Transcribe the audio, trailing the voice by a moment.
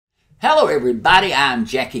Hello everybody, I'm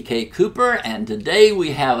Jackie K. Cooper, and today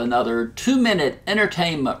we have another 2-minute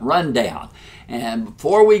entertainment rundown. And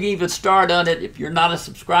before we even start on it, if you're not a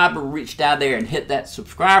subscriber, reach down there and hit that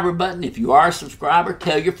subscriber button. If you are a subscriber,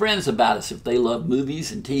 tell your friends about us. If they love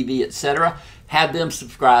movies and TV, etc., have them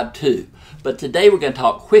subscribe too. But today we're going to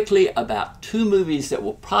talk quickly about 2 movies that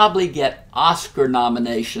will probably get Oscar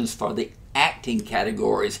nominations for the acting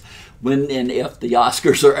categories when and if the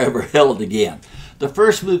Oscars are ever held again. The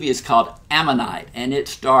first movie is called Ammonite, and it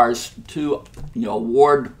stars 2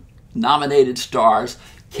 award-nominated stars,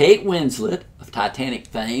 Kate Winslet of Titanic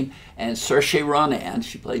fame and Saoirse Ronan.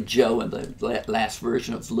 She played Jo in the last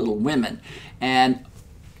version of Little Women. And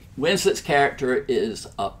Winslet's character is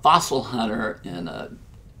a fossil hunter in a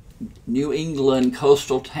New England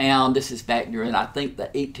coastal town. This is back during, I think,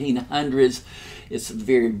 the 1800s. It's a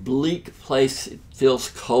very bleak place. It feels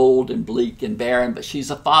cold and bleak and barren, but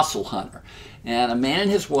she's a fossil hunter. And a man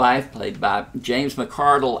and his wife, played by James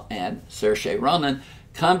McArdle and Saoirse Ronan,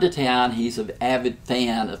 come to town. He's an avid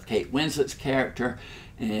fan of Kate Winslet's character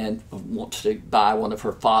and wants to buy one of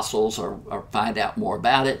her fossils or find out more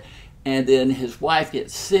about it. And then his wife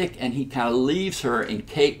gets sick, and he kind of leaves her in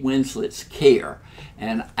Kate Winslet's care.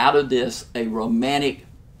 And out of this, a romantic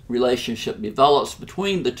relationship develops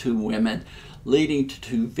between the 2 women, leading to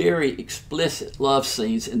 2 very explicit love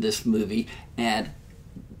scenes in this movie, and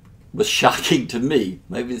was shocking to me.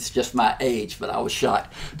 Maybe it's just my age, but I was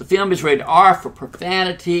shocked. The film is rated R for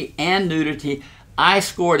profanity and nudity. I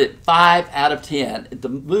scored it 5 out of 10. The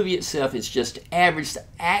movie itself is just average. The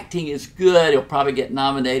acting is good. It'll probably get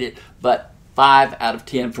nominated, but 5 out of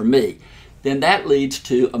 10 for me. Then that leads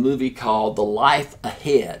to a movie called The Life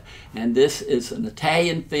Ahead. And this is an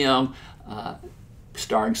Italian film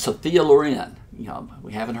starring Sophia Loren.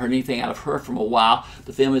 We haven't heard anything out of her from a while.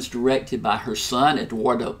 The film is directed by her son,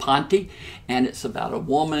 Eduardo Ponti, and it's about a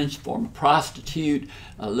woman, former prostitute,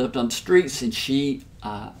 lived on the streets, and she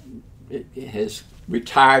has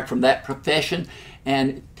retired from that profession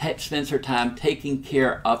and spends her time taking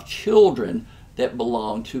care of children that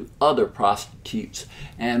belong to other prostitutes.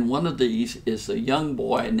 And one of these is a young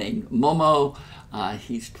boy named Momo.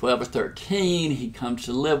 He's 12 or 13. He comes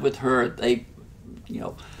to live with her. They,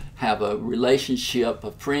 have a relationship,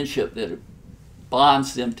 a friendship that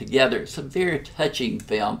bonds them together. It's a very touching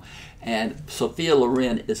film, and Sophia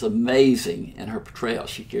Loren is amazing in her portrayal.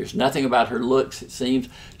 She cares nothing about her looks, it seems.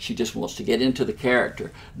 She just wants to get into the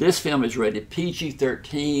character. This film is rated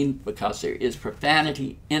PG-13 because there is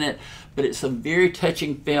profanity in it, but it's a very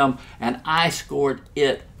touching film, and I scored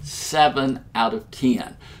it 7 out of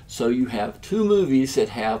 10. So you have 2 movies that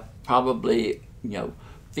have probably,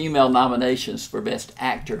 female nominations for Best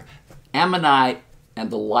Actor, Ammonite and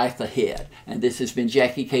The Life Ahead. And this has been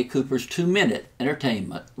Jackie K. Cooper's 2-minute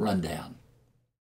entertainment rundown.